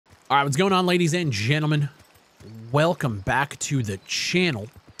All right, what's going on, ladies and gentlemen? Welcome back to the channel.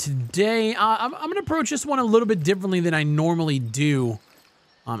 Today, I'm going to approach this one a little bit differently than I normally do.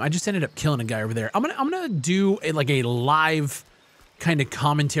 I just ended up killing a guy over there. I'm gonna do a live kind of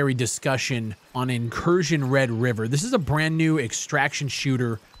commentary discussion on Incursion Red River. This is a brand new extraction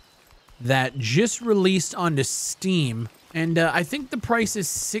shooter that just released onto Steam. And I think the price is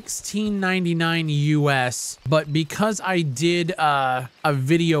 $16.99 US, but because I did a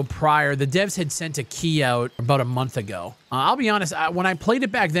video prior, the devs had sent a key out about a month ago. I'll be honest, when I played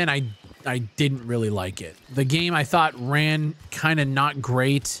it back then, I didn't really like it. The game I thought ran kind of not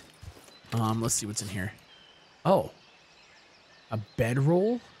great. Let's see what's in here. Oh, a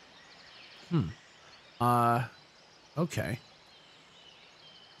bedroll? Okay.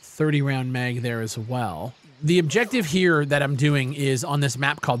 30 round mag there as well. The objective here that I'm doing is on this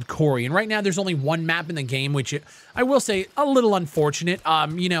map called Corey. And right now there's only one map in the game, which I will say a little unfortunate.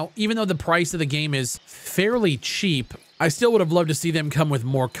 You know, even though the price of the game is fairly cheap, I still would have loved to see them come with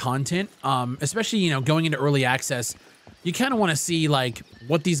more content. Especially, you know, going into early access, you kind of want to see like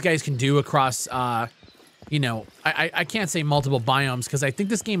what these guys can do across, you know, I can't say multiple biomes because I think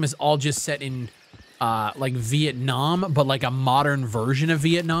this game is all just set in like Vietnam, but like a modern version of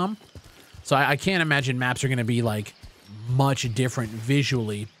Vietnam. So I can't imagine maps are going to be like much different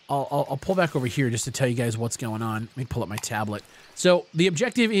visually. I'll pull back over here just to tell you guys what's going on. Let me pull up my tablet. So the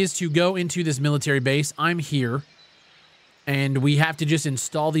objective is to go into this military base. I'm here. And we have to just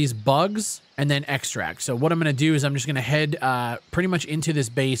install these bugs and then extract. So what I'm going to do is I'm just going to head pretty much into this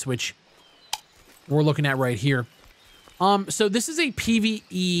base, which we're looking at right here. So this is a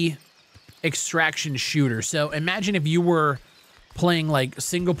PvE extraction shooter. So imagine if you were playing like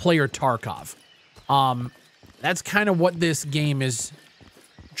single player Tarkov. That's kind of what this game is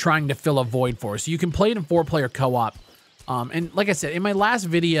trying to fill a void for. So you can play it in 4-player co-op. And like I said, in my last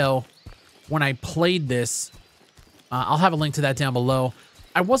video, when I played this, I'll have a link to that down below.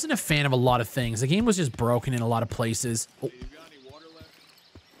 I wasn't a fan of a lot of things. The game was just broken in a lot of places. Oh.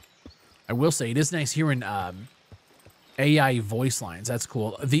 I will say it is nice hearing AI voice lines. That's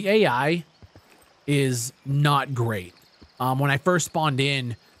cool. The AI is not great. When I first spawned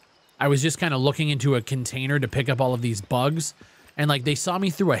in, I was just kind of looking into a container to pick up all of these bugs. And like they saw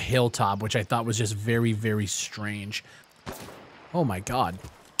me through a hilltop, which I thought was just very, very strange. Oh my God.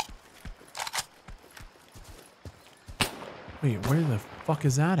 Wait, where the fuck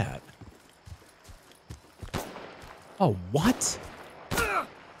is that at? Oh, what?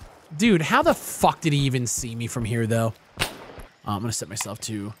 Dude, how the fuck did he even see me from here, though? I'm going to set myself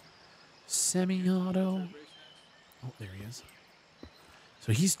to semi-auto. Oh, there he is.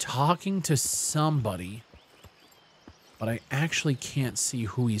 So he's talking to somebody, but I actually can't see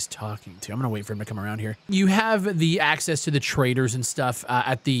who he's talking to. I'm going to wait for him to come around here. You have the access to the traders and stuff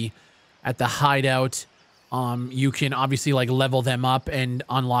at the hideout. You can obviously like level them up and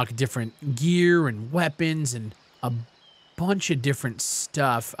unlock different gear and weapons and a bunch of different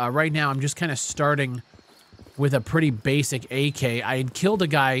stuff. Right now, I'm just kind of starting with a pretty basic AK. I had killed a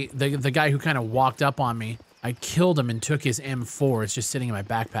guy, the guy who kind of walked up on me. I killed him and took his M4. It's just sitting in my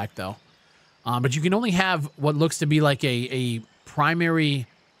backpack though. But you can only have what looks to be like a primary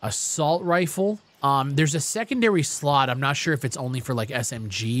assault rifle. There's a secondary slot. I'm not sure if it's only for like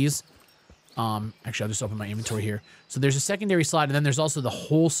SMGs. Actually, I'll just open my inventory here. So there's a secondary slot, and then there's also the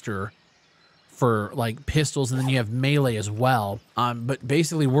holster for like pistols, and then you have melee as well. But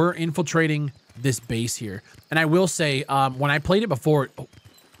basically, we're infiltrating this base here. And I will say, when I played it before,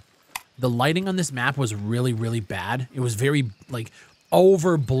 the lighting on this map was really, really bad. It was very like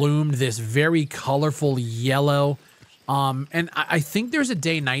overbloomed, this very colorful yellow. And I think there's a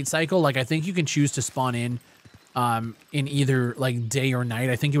day-night cycle. Like I think you can choose to spawn in either like day or night.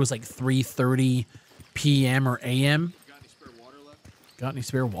 I think it was like 3:30 p.m. or a.m. Got any spare water left? Got any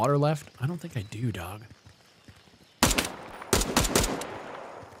spare water left? I don't think I do, dog.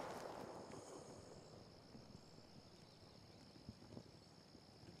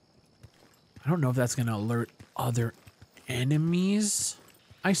 I don't know if that's going to alert other enemies.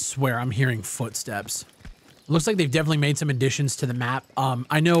 I swear I'm hearing footsteps. Looks like they've definitely made some additions to the map.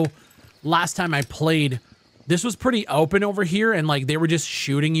 I know last time I played, this was pretty open over here, and like they were just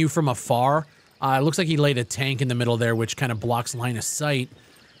shooting you from afar. It looks like he laid a tank in the middle there, which kind of blocks line of sight,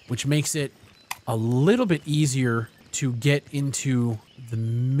 which makes it a little bit easier to get into the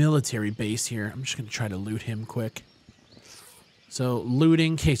military base here. I'm just going to try to loot him quick. So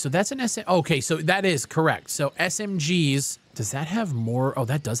looting. Okay, so that's an SM. Okay, so that is correct. So SMGs. Does that have more? Oh,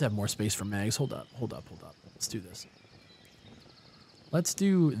 that does have more space for mags. Hold up. Let's do this. Let's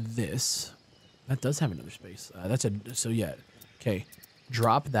do this. That does have another space. So yeah. Okay.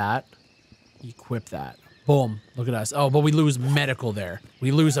 Drop that. Equip that. Boom. Look at us. Oh, but we lose medical there.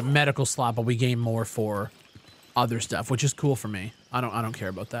 We lose a medical slot, but we gain more for other stuff, which is cool for me. I don't care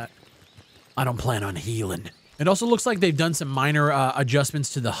about that. I don't plan on healing. It also looks like they've done some minor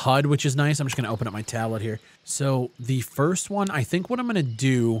adjustments to the HUD, which is nice. I'm just going to open up my tablet here. So the first one, I think what I'm going to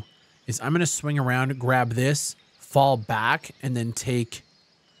do is I'm going to swing around, grab this, fall back, and then take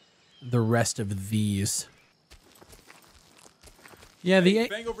the rest of these. Yeah, the...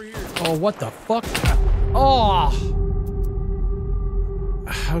 Bang over here. Oh, what the fuck? Oh!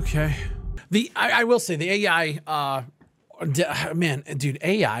 Okay. I will say, the AI... man, dude,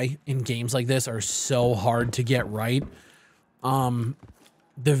 AI in games like this are so hard to get right. The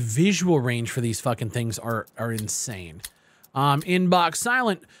visual range for these fucking things are insane. Inbox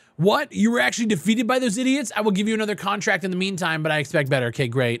silent. What? You were actually defeated by those idiots? I will give you another contract in the meantime, but I expect better. Okay,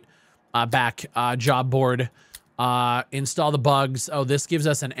 great. Back. Job board. Install the bugs. Oh, this gives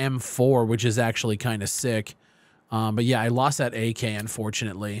us an M4, which is actually kind of sick. But yeah, I lost that AK,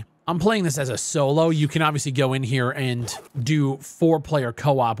 unfortunately. I'm playing this as a solo. You can obviously go in here and do 4-player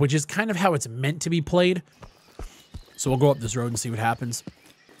co-op, which is kind of how it's meant to be played. So we'll go up this road and see what happens.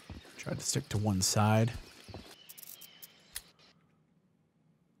 Try to stick to one side.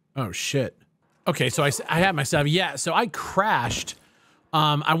 Oh, shit. Okay, so I had myself... Yeah, so I crashed.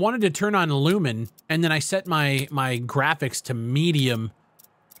 I wanted to turn on Lumen, and then I set my graphics to medium,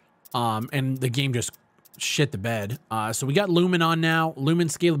 and the game just shit the bed. So we got Lumen on now. Lumen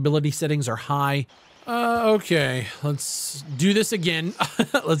scalability settings are high. Okay, let's do this again.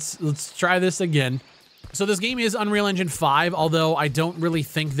 let's try this again. So this game is Unreal Engine 5, although I don't really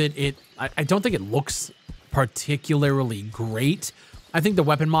think that I don't think it looks particularly great. I think the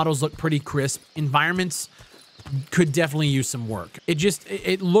weapon models look pretty crisp. Environments could definitely use some work.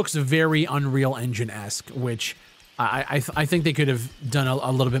 It looks very Unreal Engine-esque, which I think they could have done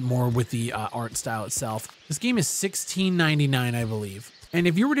a little bit more with the art style itself. This game is $16.99, I believe. And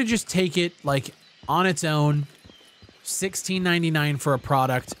if you were to just take it like on its own, $16.99 for a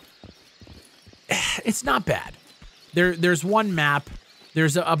product, it's not bad. There's one map.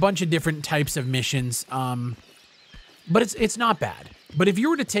 There's a bunch of different types of missions, but it's not bad. But if you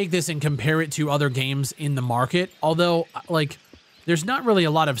were to take this and compare it to other games in the market, although like there's not really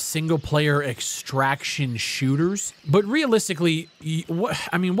a lot of single-player extraction shooters, but realistically,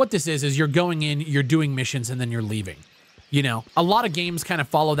 what this is you're going in, you're doing missions, and then you're leaving. You know, a lot of games kind of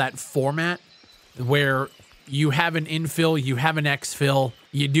follow that format where you have an infill, you have an exfil,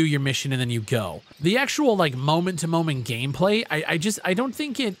 you do your mission, and then you go. The actual like moment-to-moment gameplay, I don't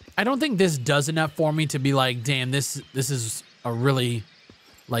think this does enough for me to be like, damn, this is a really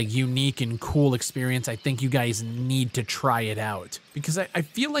like unique and cool experience. I think you guys need to try it out, because I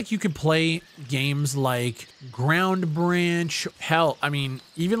feel like you could play games like Ground Branch. Hell, I mean,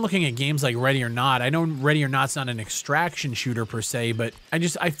 even looking at games like Ready or Not, I know Ready or Not's not an extraction shooter per se, but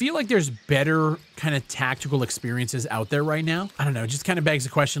I feel like there's better kind of tactical experiences out there right now. I don't know, it just kind of begs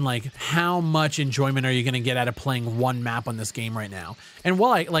the question, like, how much enjoyment are you going to get out of playing one map on this game right now? And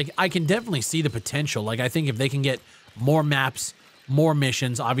while I can definitely see the potential, like, I think if they can get more maps, more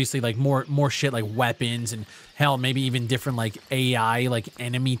missions, obviously like more shit like weapons and hell, maybe even different like AI, like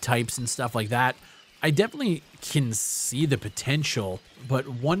enemy types and stuff like that, I definitely can see the potential. But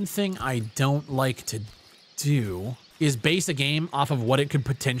one thing I don't like to do is base a game off of what it could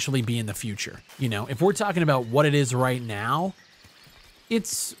potentially be in the future. You know, if we're talking about what it is right now,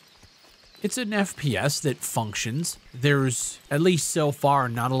 it's an FPS that functions. There's, at least so far,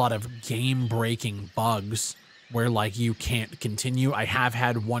 not a lot of game-breaking bugs where like you can't continue. I have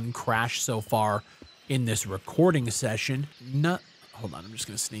had one crash so far in this recording session. Hold on, I'm just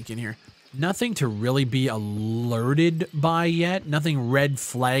gonna sneak in here. Nothing to really be alerted by yet. Nothing red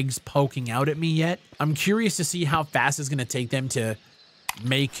flags poking out at me yet. I'm curious to see how fast it's gonna take them to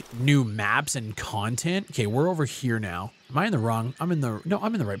make new maps and content. Okay, we're over here now. Am I in the wrong? I'm in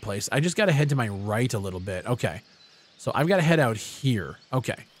the right place. I just gotta head to my right a little bit. Okay, so I've gotta head out here.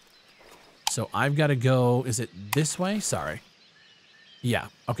 Okay. So I've got to go, is it this way? Sorry. Yeah,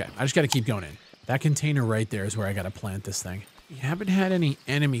 okay. I just got to keep going in. That container right there is where I got to plant this thing. We haven't had any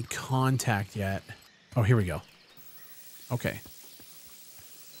enemy contact yet. Oh, here we go. Okay.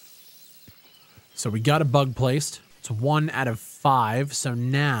 So we got a bug placed. It's 1 out of 5. So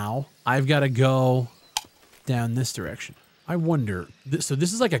now I've got to go down this direction. I wonder, so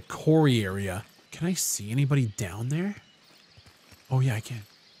this is like a quarry area. Can I see anybody down there? Oh yeah, I can.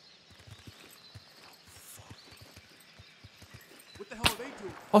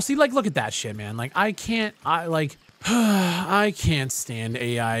 Oh, see, like, look at that shit, man. Like, I can't, I can't stand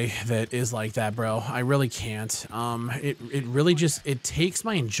AI that is like that, bro. I really can't. It really just, it takes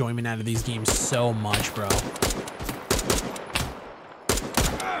my enjoyment out of these games so much, bro.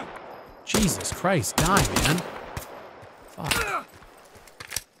 Jesus Christ, die, man. Fuck.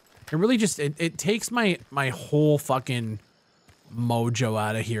 It really just, it takes my whole fucking mojo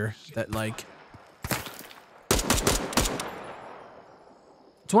out of here. That, like,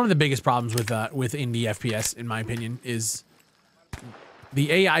 it's one of the biggest problems with indie FPS, in my opinion, is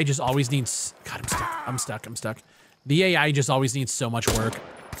the AI just always needs, God, I'm stuck. The AI just always needs so much work.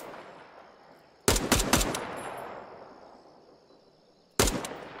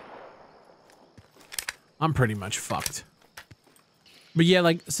 I'm pretty much fucked. But yeah,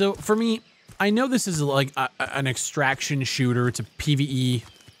 like, so for me, I know this is like an extraction shooter. It's a PvE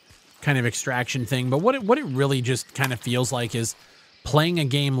kind of extraction thing. But what it really just kind of feels like is playing a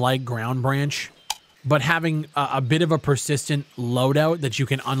game like Ground Branch, but having a bit of a persistent loadout that you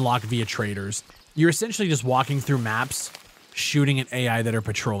can unlock via traders. You're essentially just walking through maps, shooting at AI that are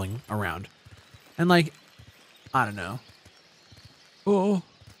patrolling around. And like, I don't know. Oh,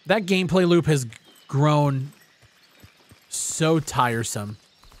 that gameplay loop has grown so tiresome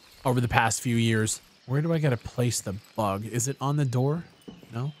over the past few years. Where do I gotta place the bug? Is it on the door?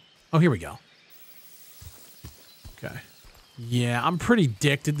 No? Oh, here we go. Okay. Yeah, I'm pretty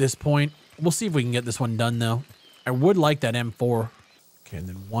dicked at this point. We'll see if we can get this one done, though. I would like that M4. Okay, and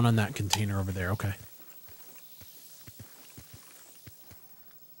then one on that container over there. Okay.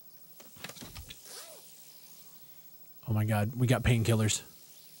 Oh my God, we got painkillers.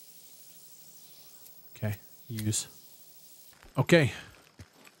 Okay, use. Okay.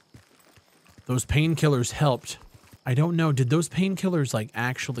 Those painkillers helped. I don't know, did those painkillers like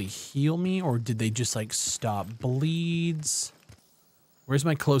actually heal me, or did they just like stop bleeds? Where's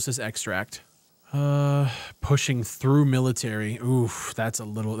my closest extract? Pushing through military. Oof, that's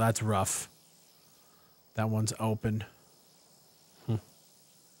rough. That one's open.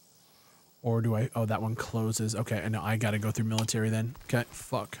 Or do I, oh, that one closes. Okay, and I gotta go through military then. Okay,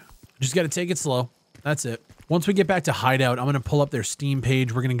 fuck. Just gotta take it slow. That's it. Once we get back to Hideout, I'm gonna pull up their Steam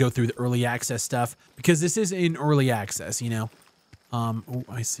page. We're gonna go through the early access stuff because this is in early access, you know? Oh,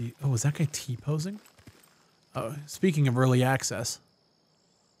 I see. Oh, is that guy T-posing? Oh, speaking of early access,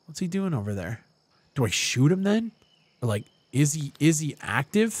 what's he doing over there? Do I shoot him then? Or like, is he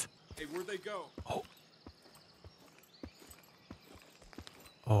active? Hey, where'd they go? Oh.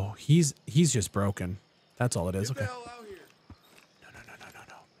 Oh, he's just broken. That's all it is. Okay. No.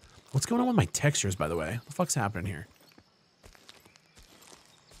 What's going on with my textures, by the way? What the fuck's happening here?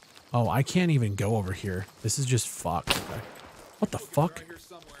 Oh, I can't even go over here. This is just fucked. Okay. What the fuck? Right here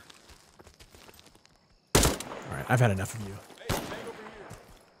somewhere. All right, I've had enough of you. Hey, hang over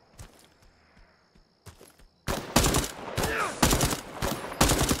here.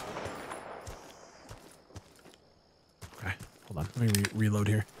 Okay, hold on. Let me reload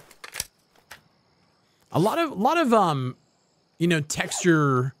here. A lot of you know,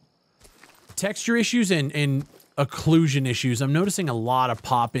 texture issues and occlusion issues. I'm noticing a lot of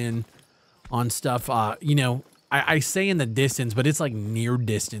pop in on stuff. You know, I say in the distance, but it's like near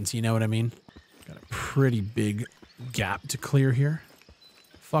distance. You know what I mean? Got a pretty big gap to clear here.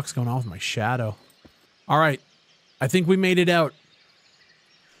 What the fuck's going on with my shadow? All right, I think we made it out.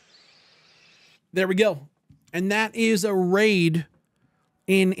 There we go. And that is a raid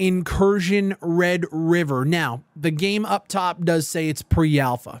in Incursion Red River. Now, the game up top does say it's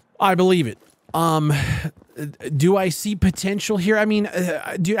pre-alpha. I believe it. Do I see potential here? I mean,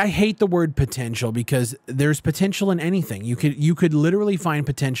 dude, I hate the word potential because there's potential in anything. You could literally find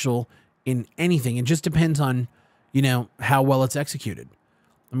potential in anything. It just depends on, you know, how well it's executed.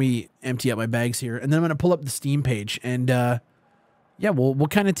 Let me empty out my bags here, and then I'm going to pull up the Steam page, and yeah, we'll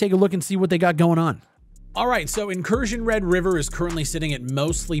kind of take a look and see what they got going on. All right, so Incursion Red River is currently sitting at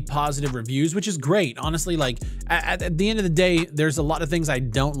mostly positive reviews, which is great. Honestly, like, at the end of the day, there's a lot of things I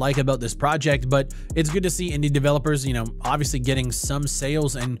don't like about this project, but it's good to see indie developers, you know, obviously getting some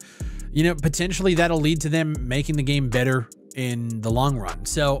sales, and, you know, potentially that'll lead to them making the game better in the long run.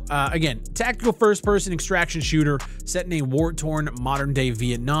 So again, tactical first-person extraction shooter set in a war-torn modern-day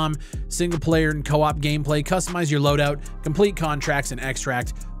Vietnam, single-player and co-op gameplay, customize your loadout, complete contracts, and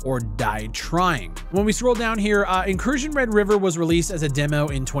extract or die trying. When we scroll down here, Incursion Red River was released as a demo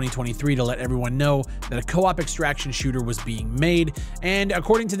in 2023 to let everyone know that a co-op extraction shooter was being made, and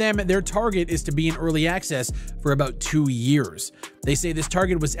according to them, their target is to be in early access for about 2 years. They say this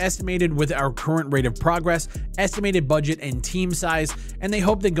target was estimated with our current rate of progress, estimated budget, and team size, and they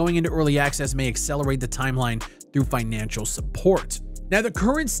hope that going into early access may accelerate the timeline through financial support. Now, the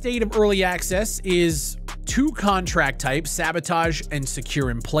current state of early access is 2 contract types, sabotage and secure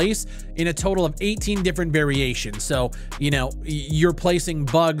in place, in a total of 18 different variations. So, you know, you're placing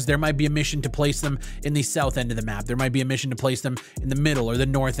bugs. There might be a mission to place them in the south end of the map. There might be a mission to place them in the middle or the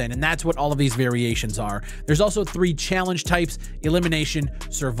north end. And that's what all of these variations are. There's also 3 challenge types: elimination,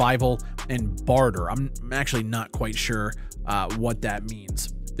 survival, and barter. I'm actually not quite sure what that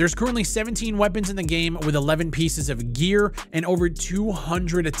means. There's currently 17 weapons in the game with 11 pieces of gear and over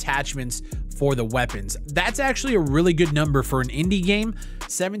 200 attachments for the weapons. That's actually a really good number for an indie game.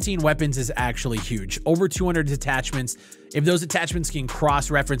 17 weapons is actually huge. Over 200 attachments. If those attachments can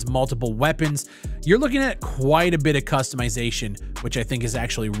cross-reference multiple weapons, you're looking at quite a bit of customization, which I think is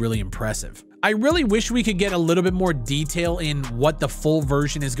actually really impressive. I really wish we could get a little bit more detail in what the full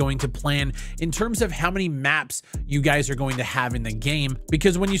version is going to plan in terms of how many maps you guys are going to have in the game,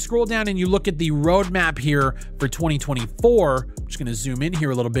 because when you scroll down and you look at the roadmap here for 2024, I'm just going to zoom in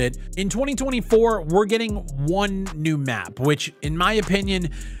here a little bit. In 2024, we're getting 1 new map, which in my opinion,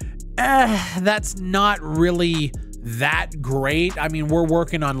 that's not really that great. I mean, we're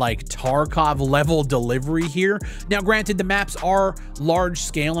working on like Tarkov level delivery here. Now, granted, the maps are large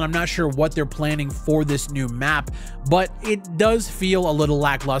scale and I'm not sure what they're planning for this new map, but it does feel a little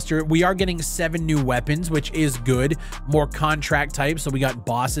lackluster. We are getting 7 new weapons, which is good. More contract types. So we got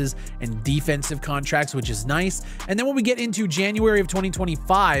bosses and defensive contracts, which is nice. And then when we get into January of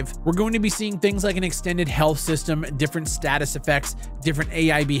 2025, we're going to be seeing things like an extended health system, different status effects, different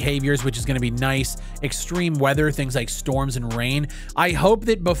AI behaviors, which is going to be nice. Extreme weather, things like storms and rain. I hope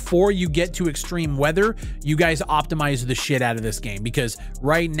that before you get to extreme weather, you guys optimize the shit out of this game, because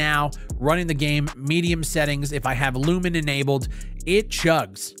right now, running the game, medium settings, if I have Lumen enabled, it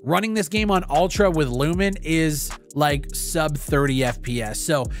chugs. Running this game on Ultra with Lumen is like sub 30 FPS.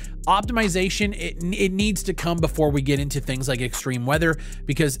 So optimization, it needs to come before we get into things like extreme weather,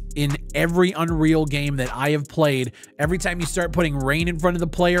 because in every Unreal game that I have played, every time you start putting rain in front of the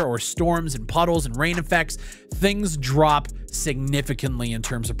player or storms and puddles and rain effects, things drop significantly in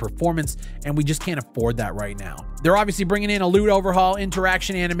terms of performance, and we just can't afford that right now. They're obviously bringing in a loot overhaul,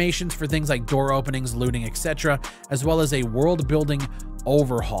 interaction animations for things like door openings, looting, etc., as well as a world building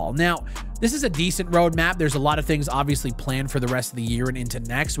overhaul. Now, this is a decent roadmap. There's a lot of things obviously planned for the rest of the year and into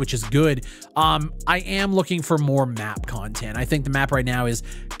next, which is good. I am looking for more map content. I think the map right now is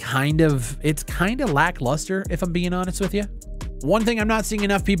kind of lackluster, if I'm being honest with you. One thing I'm not seeing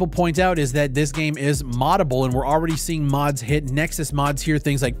enough people point out is that this game is moddable, and we're already seeing mods hit. Nexus mods here,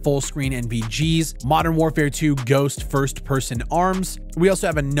 things like full screen NVGs, Modern Warfare 2 Ghost first person arms. We also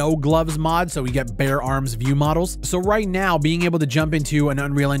have a no gloves mod, so we get bare arms view models. So right now, being able to jump into an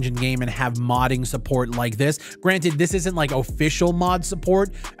Unreal Engine game and have modding support like this, granted, this isn't like official mod support,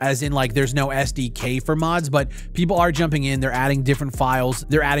 as in like there's no SDK for mods, but people are jumping in, they're adding different files,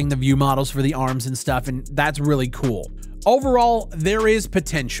 they're adding the view models for the arms and stuff, and that's really cool. Overall, there is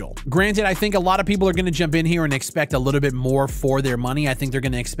potential. Granted, I think a lot of people are going to jump in here and expect a little bit more for their money. I think they're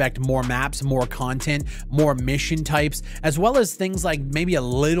going to expect more maps, more content, more mission types, as well as things like maybe a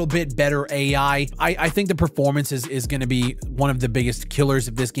little bit better AI. I think the performance is going to be one of the biggest killers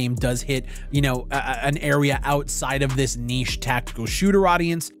if this game does hit, you know, an area outside of this niche tactical shooter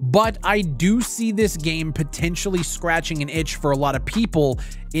audience. But I do see this game potentially scratching an itch for a lot of people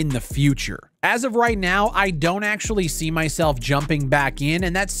in the future. As of right now, I don't actually see myself jumping back in,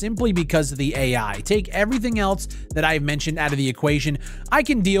 and that's simply because of the AI. Take everything else that I've mentioned out of the equation. I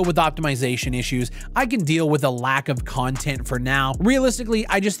can deal with optimization issues. I can deal with a lack of content for now. Realistically,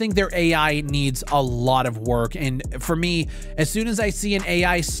 I just think their AI needs a lot of work, and for me, as soon as I see an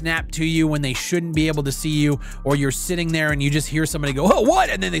AI snap to you when they shouldn't be able to see you, or you're sitting there and you just hear somebody go, "Oh, what?"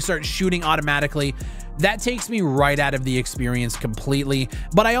 and then they start shooting automatically, that takes me right out of the experience completely.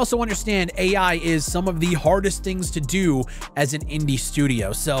 But I also understand AI is some of the hardest things to do as an indie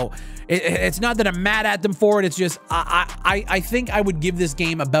studio. So it's not that I'm mad at them for it. It's just, I think I would give this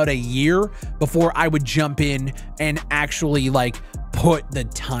game about a year before I would jump in and actually like put the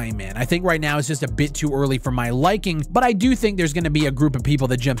time in. I think right now it's just a bit too early for my liking, but I do think there's going to be a group of people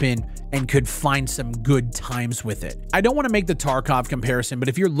that jump in and could find some good times with it. I don't want to make the Tarkov comparison, but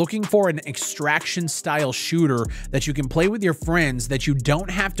if you're looking for an extraction style shooter that you can play with your friends, that you don't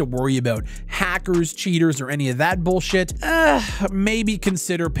have to worry about hackers, cheaters, or any of that bullshit, maybe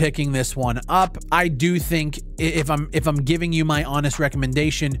consider picking this one up. I do think if I'm giving you my honest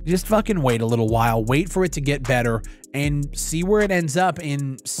recommendation, just fucking wait a little while, wait for it to get better, and see where it ends up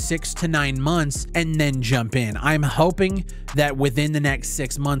in 6 to 9 months and then jump in. I'm hoping that within the next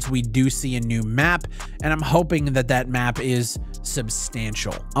 6 months, we do see a new map, and I'm hoping that that map is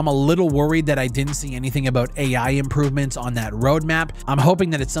substantial. I'm a little worried that I didn't see anything about AI improvements on that roadmap. I'm hoping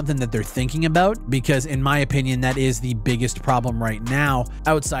that it's something that they're thinking about, because in my opinion, that is the biggest problem right now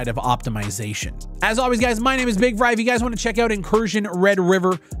outside of optimization. As always, guys, my name is BigFry. If you guys want to check out Incursion Red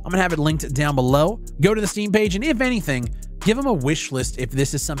River, I'm gonna have it linked down below. Go to the Steam page, and if anything, give them a wish list if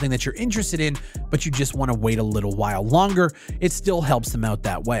this is something that you're interested in, but you just want to wait a little while longer. It still helps them out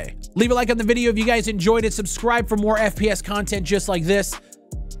that way. Leave a like on the video if you guys enjoyed it. Subscribe for more FPS content just like this,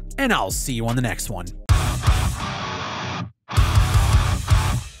 and I'll see you on the next one.